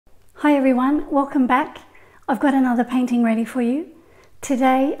Hi everyone, welcome back. I've got another painting ready for you.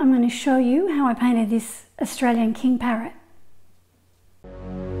 Today I'm going to show you how I painted this Australian King Parrot.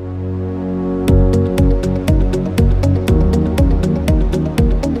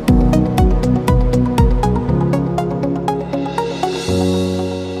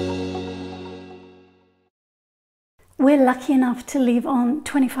 We're lucky enough to live on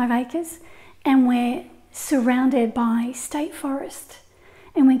 25 acres and we're surrounded by state forest.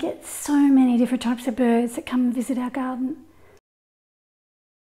 And we get so many different types of birds that come and visit our garden.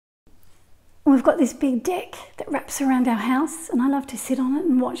 We've got this big deck that wraps around our house and I love to sit on it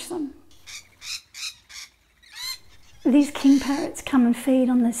and watch them. These king parrots come and feed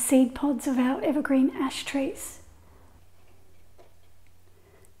on the seed pods of our evergreen ash trees.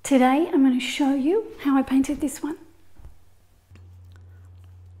 Today I'm going to show you how I painted this one.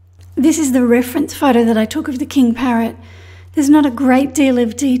 This is the reference photo that I took of the king parrot. There's not a great deal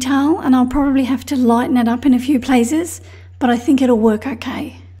of detail and I'll probably have to lighten it up in a few places, but I think it'll work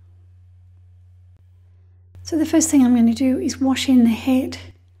okay. So the first thing I'm going to do is wash in the head.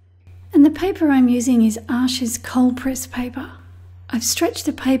 And the paper I'm using is Arches cold press paper. I've stretched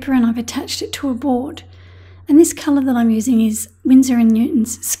the paper and I've attached it to a board. And this colour that I'm using is Winsor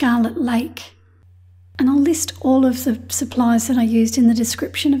Newton's Scarlet Lake. And I'll list all of the supplies that I used in the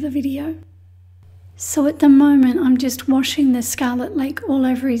description of the video. So at the moment I'm just washing the Scarlet Lake all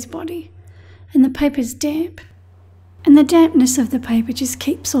over his body and the paper's damp. And the dampness of the paper just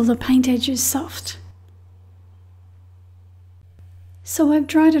keeps all the paint edges soft. So I've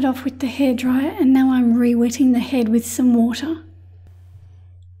dried it off with the hairdryer and now I'm re-wetting the head with some water.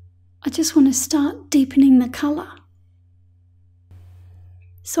 I just want to start deepening the colour.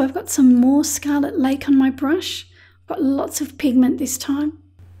 So I've got some more Scarlet Lake on my brush. I've got lots of pigment this time.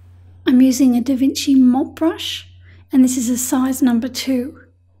 I'm using a Vinci mop brush and this is a size number 2.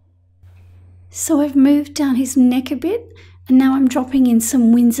 So I've moved down his neck a bit and now I'm dropping in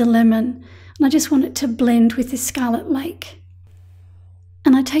some Winsor lemon and I just want it to blend with the Scarlet Lake.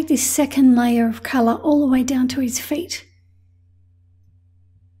 And I take this second layer of colour all the way down to his feet.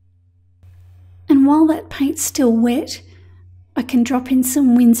 And while that paint's still wet, I can drop in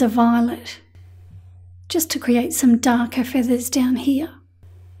some Winsor violet just to create some darker feathers down here.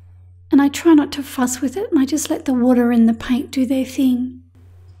 And I try not to fuss with it and I just let the water and the paint do their thing.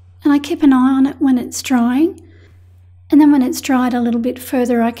 And I keep an eye on it when it's drying. And then when it's dried a little bit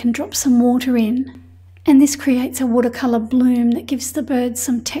further I can drop some water in. And this creates a watercolour bloom that gives the bird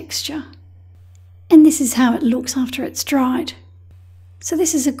some texture. And this is how it looks after it's dried. So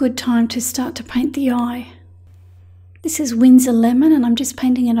this is a good time to start to paint the eye. This is Winsor lemon and I'm just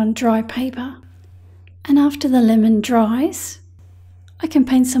painting it on dry paper. And after the lemon dries, I can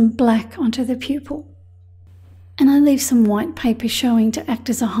paint some black onto the pupil. And I leave some white paper showing to act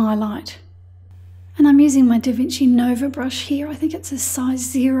as a highlight. And I'm using my Da Vinci Nova brush here. I think it's a size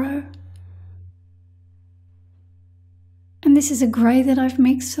 0. And this is a grey that I've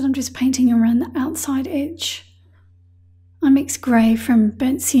mixed that I'm just painting around the outside edge. I mix grey from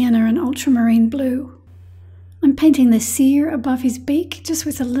burnt sienna and ultramarine blue. I'm painting the cere above his beak just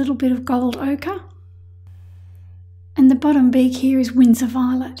with a little bit of gold ochre. And the bottom beak here is Winsor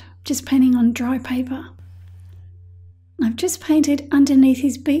violet, just painting on dry paper. I've just painted underneath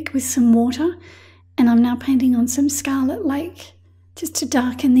his beak with some water and I'm now painting on some Scarlet Lake just to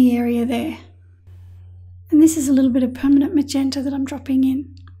darken the area there. And this is a little bit of permanent magenta that I'm dropping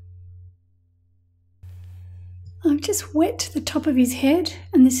in. I've just wet the top of his head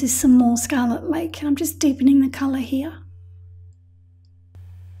and this is some more Scarlet Lake and I'm just deepening the colour here.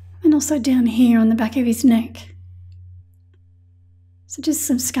 And also down here on the back of his neck. So just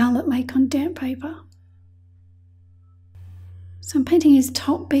some Scarlet Lake on damp paper. So I'm painting his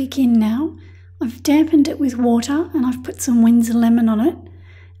top beak in now. I've dampened it with water and I've put some Winsor lemon on it.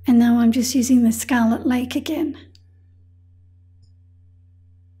 And now I'm just using the Scarlet Lake again.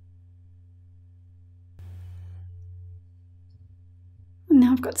 And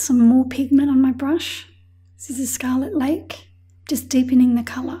now I've got some more pigment on my brush. This is a Scarlet Lake, just deepening the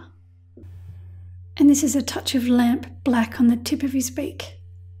colour. And this is a touch of lamp black on the tip of his beak.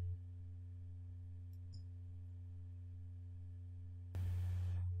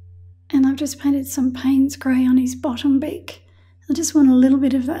 And I've just painted some Payne's grey on his bottom beak. I just want a little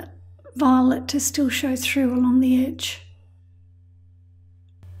bit of that violet to still show through along the edge.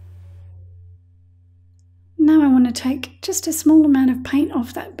 Now I want to take just a small amount of paint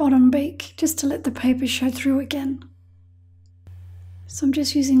off that bottom beak just to let the paper show through again. So I'm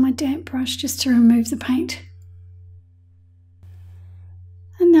just using my damp brush just to remove the paint.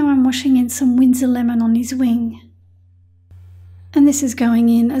 And now I'm washing in some Winsor lemon on his wing. And this is going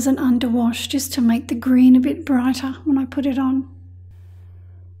in as an underwash just to make the green a bit brighter when I put it on.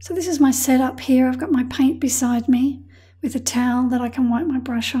 So this is my setup here. I've got my paint beside me with a towel that I can wipe my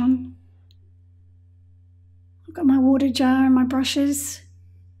brush on. I've got my water jar and my brushes.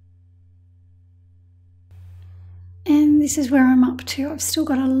 And this is where I'm up to. I've still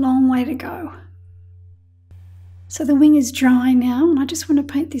got a long way to go. So the wing is dry now, and I just want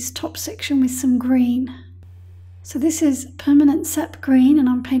to paint this top section with some green. So this is permanent sap green, and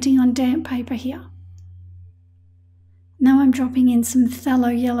I'm painting on damp paper here. Now I'm dropping in some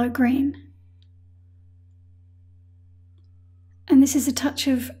phthalo yellow green. And this is a touch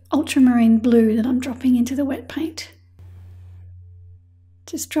of ultramarine blue that I'm dropping into the wet paint.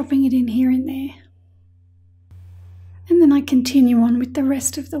 Just dropping it in here and there. And then I continue on with the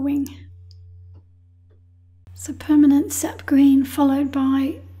rest of the wing. So permanent sap green followed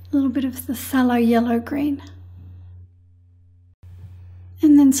by a little bit of the phthalo yellow green.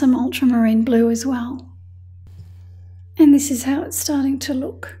 And then some ultramarine blue as well. And this is how it's starting to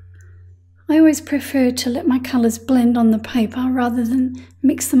look. I always prefer to let my colours blend on the paper rather than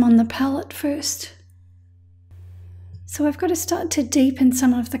mix them on the palette first. So I've got to start to deepen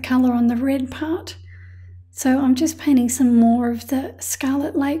some of the colour on the red part. So I'm just painting some more of the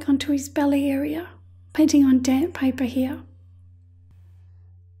Scarlet Lake onto his belly area, painting on damp paper here.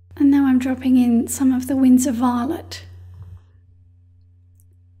 And now I'm dropping in some of the Winsor Violet.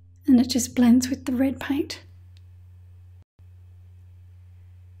 And it just blends with the red paint.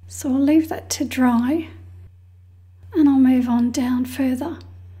 So I'll leave that to dry and I'll move on down further.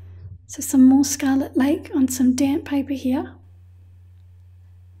 So some more Scarlet Lake on some damp paper here.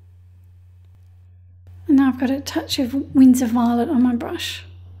 And now I've got a touch of Winsor Violet on my brush,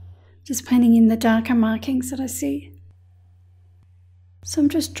 just painting in the darker markings that I see. So I'm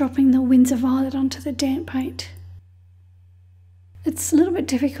just dropping the Winsor Violet onto the damp paint. It's a little bit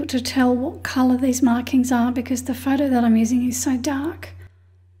difficult to tell what colour these markings are because the photo that I'm using is so dark.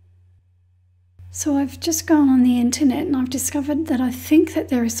 So I've just gone on the internet and I've discovered that I think that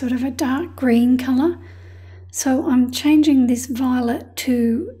there is sort of a dark green colour. So I'm changing this violet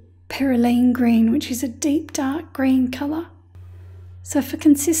to perylene green, which is a deep dark green colour. So for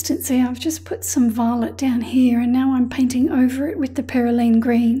consistency, I've just put some violet down here and now I'm painting over it with the perylene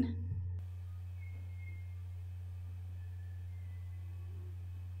green.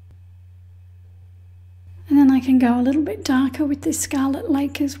 And then I can go a little bit darker with this Scarlet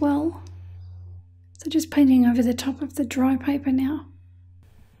Lake as well. So just painting over the top of the dry paper now.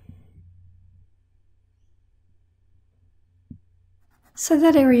 So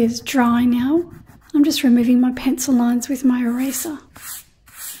that area is dry now. I'm just removing my pencil lines with my eraser.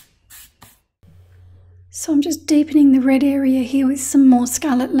 So I'm just deepening the red area here with some more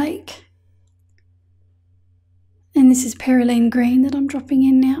Scarlet Lake. And this is perylene green that I'm dropping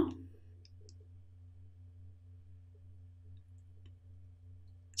in now.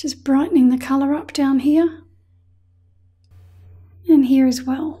 Just brightening the colour up down here and here as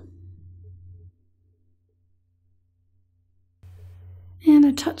well. And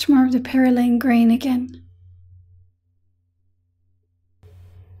a touch more of the perylene green again.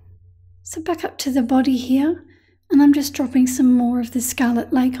 So back up to the body here, and I'm just dropping some more of the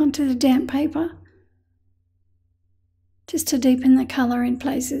Scarlet Lake onto the damp paper, just to deepen the colour in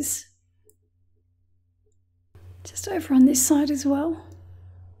places. Just over on this side as well.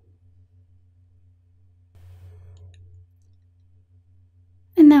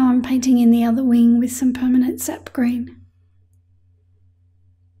 And now I'm painting in the other wing with some permanent sap green.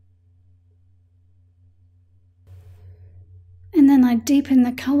 And then I deepen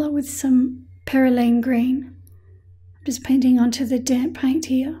the colour with some perylene green. I'm just painting onto the damp paint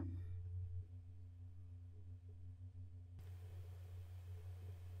here.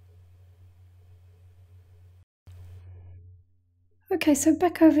 Okay, so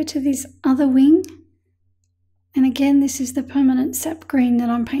back over to this other wing. And again, this is the permanent sap green that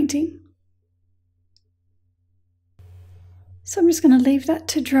I'm painting. So I'm just going to leave that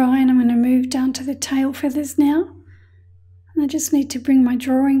to dry and I'm going to move down to the tail feathers now. And I just need to bring my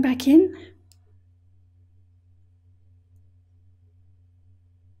drawing back in.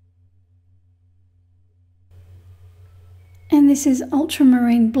 And this is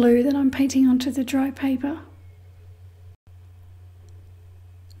ultramarine blue that I'm painting onto the dry paper.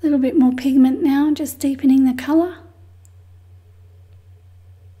 A little bit more pigment now, just deepening the colour.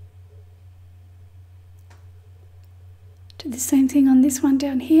 Do the same thing on this one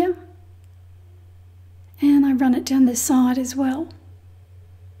down here. And I run it down the side as well.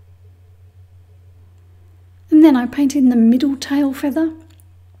 And then I paint in the middle tail feather.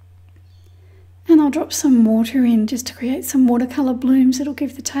 And And I'll drop some water in just to create some watercolour blooms that'll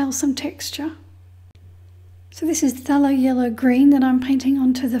give the tail some texture. So this is phthalo yellow green that I'm painting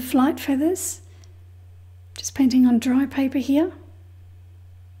onto the flight feathers. Just painting on dry paper here.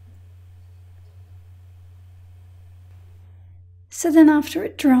 So then after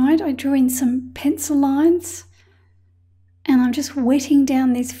it dried, I drew in some pencil lines, and I'm just wetting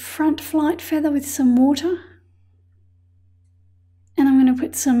down this front flight feather with some water. And I'm going to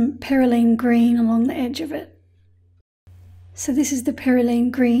put some perylene green along the edge of it. So this is the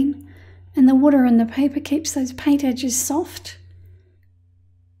perylene green, and the water on the paper keeps those paint edges soft.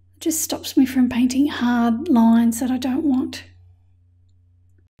 It just stops me from painting hard lines that I don't want.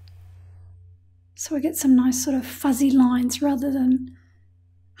 So I get some nice sort of fuzzy lines rather than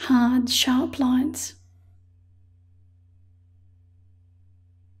hard, sharp lines.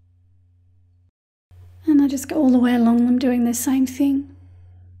 And I just go all the way along them doing the same thing.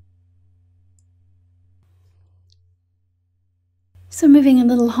 So moving a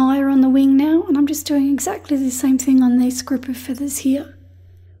little higher on the wing now, and I'm just doing exactly the same thing on this group of feathers here.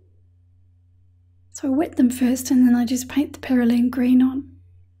 So I wet them first and then I just paint the perylene green on.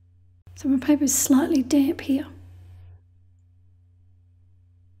 So my paper's slightly damp here.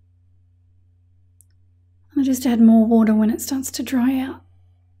 I'll just add more water when it starts to dry out.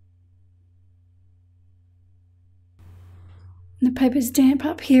 And the paper's damp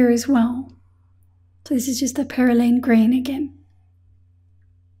up here as well. So this is just the perylene green again.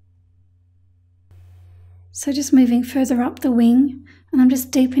 So just moving further up the wing, and I'm just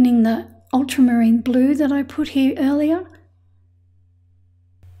deepening the ultramarine blue that I put here earlier.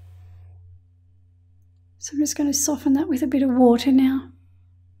 So I'm just going to soften that with a bit of water now.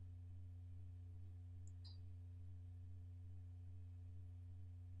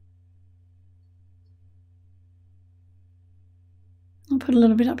 I'll put a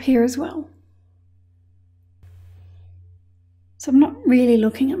little bit up here as well. So I'm not really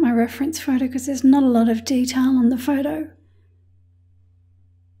looking at my reference photo because there's not a lot of detail on the photo.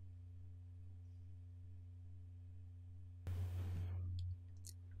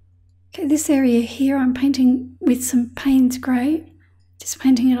 Okay, this area here I'm painting with some Payne's grey, just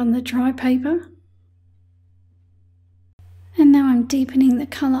painting it on the dry paper. And now I'm deepening the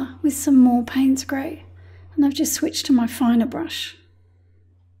colour with some more Payne's grey, and I've just switched to my finer brush.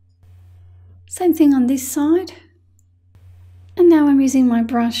 Same thing on this side. And now I'm using my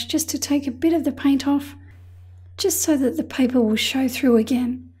brush just to take a bit of the paint off, just so that the paper will show through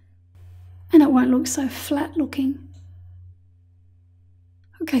again and it won't look so flat looking.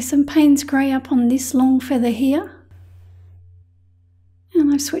 Okay, some Payne's grey up on this long feather here.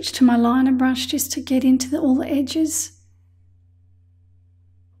 And I've switched to my liner brush just to get into all the edges.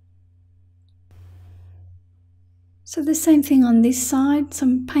 So the same thing on this side,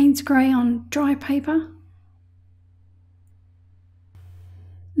 some Payne's grey on dry paper.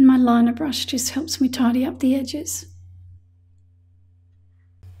 And my liner brush just helps me tidy up the edges.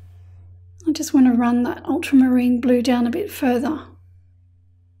 I just want to run that ultramarine blue down a bit further.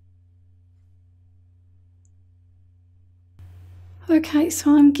 Okay,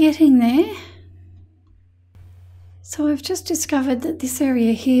 so I'm getting there. So I've just discovered that this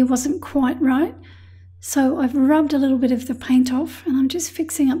area here wasn't quite right. So I've rubbed a little bit of the paint off and I'm just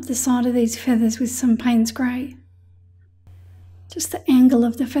fixing up the side of these feathers with some Payne's grey. Just the angle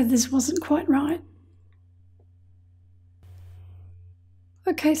of the feathers wasn't quite right.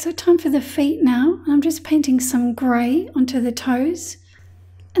 Okay, so time for the feet now. I'm just painting some grey onto the toes.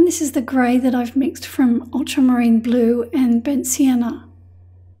 And this is the grey that I've mixed from ultramarine blue and burnt sienna.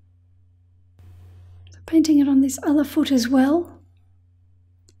 So painting it on this other foot as well.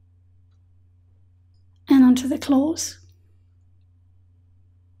 And onto the claws.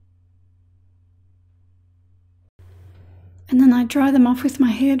 And then I dry them off with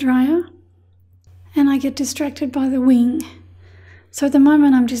my hairdryer and I get distracted by the wing. So at the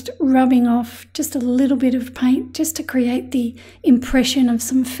moment I'm just rubbing off just a little bit of paint just to create the impression of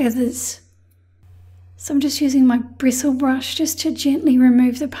some feathers. So I'm just using my bristle brush just to gently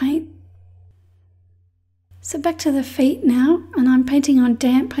remove the paint. So back to the feet now, and I'm painting on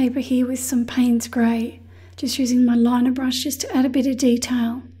damp paper here with some Payne's grey, just using my liner brush just to add a bit of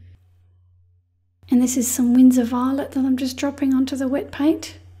detail. And this is some Winsor violet that I'm just dropping onto the wet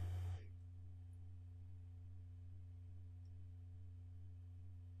paint.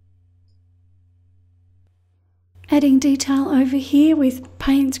 Adding detail over here with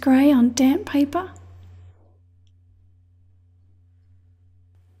Payne's grey on damp paper.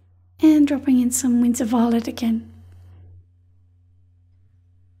 And dropping in some Winsor violet again.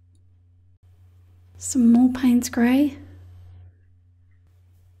 Some more Payne's grey.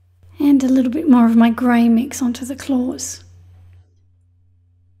 And and a little bit more of my grey mix onto the claws.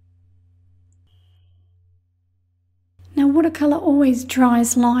 Now watercolour always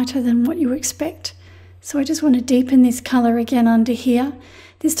dries lighter than what you expect, so I just want to deepen this colour again under here.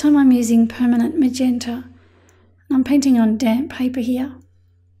 This time I'm using permanent magenta, and I'm painting on damp paper here.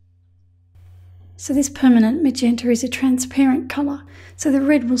 So this permanent magenta is a transparent colour, so the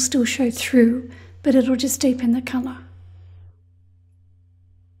red will still show through, but it'll just deepen the colour.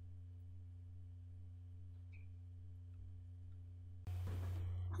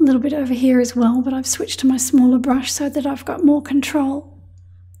 A little bit over here as well, but I've switched to my smaller brush so that I've got more control.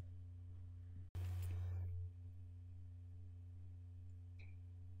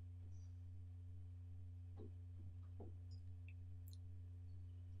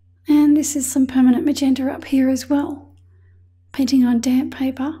 And this is some permanent magenta up here as well, painting on damp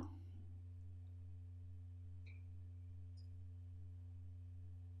paper.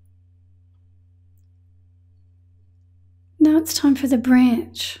 Now it's time for the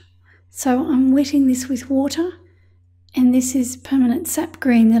branch. So I'm wetting this with water, and this is permanent sap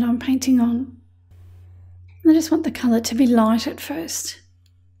green that I'm painting on. I just want the colour to be light at first.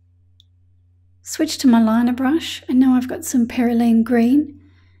 Switch to my liner brush, and now I've got some perylene green.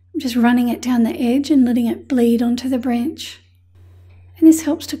 I'm just running it down the edge and letting it bleed onto the branch. And this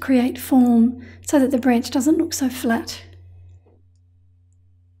helps to create form so that the branch doesn't look so flat.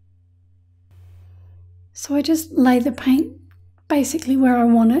 So I just lay the paint basically where I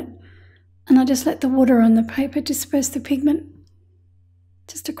want it, and I just let the water on the paper disperse the pigment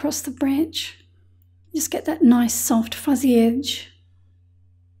just across the branch. Just get that nice soft fuzzy edge.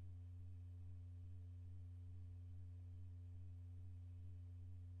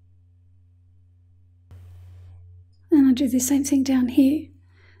 And I do the same thing down here.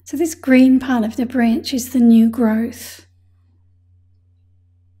 So this green part of the branch is the new growth.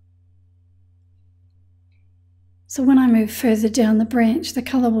 So when I move further down the branch, the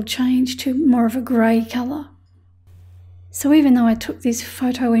colour will change to more of a grey colour. So even though I took this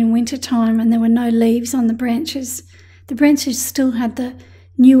photo in winter time and there were no leaves on the branches still had the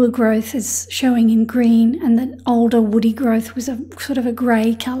newer growth as showing in green, and the older woody growth was a sort of a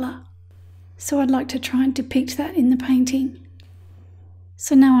grey colour. So I'd like to try and depict that in the painting.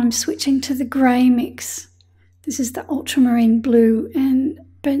 So now I'm switching to the grey mix. This is the ultramarine blue and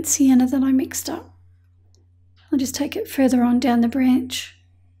burnt sienna that I mixed up. I'll just take it further on down the branch.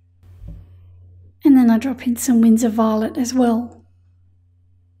 And then I drop in some Winsor violet as well.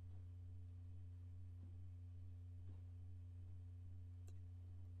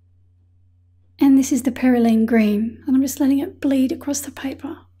 And this is the perylene green, and I'm just letting it bleed across the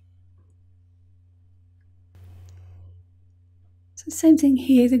paper. So same thing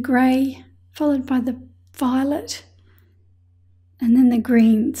here, the grey followed by the violet and then the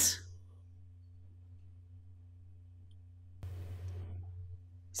greens.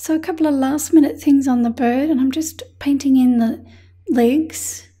 So a couple of last minute things on the bird, and I'm just painting in the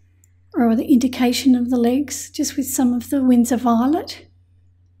legs, or the indication of the legs, just with some of the Winsor violet.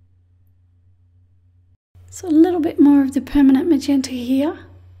 So a little bit more of the permanent magenta here.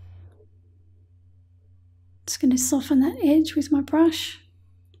 Just going to soften that edge with my brush.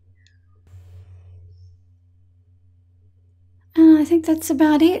 And I think that's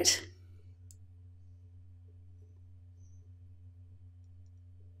about it.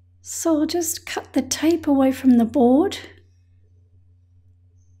 So I'll just cut the tape away from the board.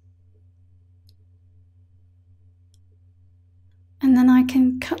 And then I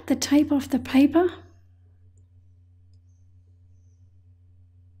can cut the tape off the paper.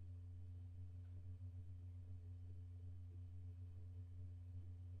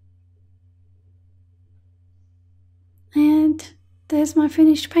 And there's my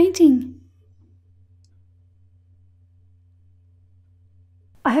finished painting.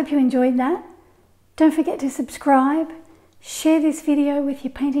 I hope you enjoyed that. Don't forget to subscribe, share this video with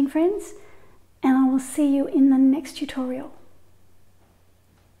your painting friends, and I will see you in the next tutorial.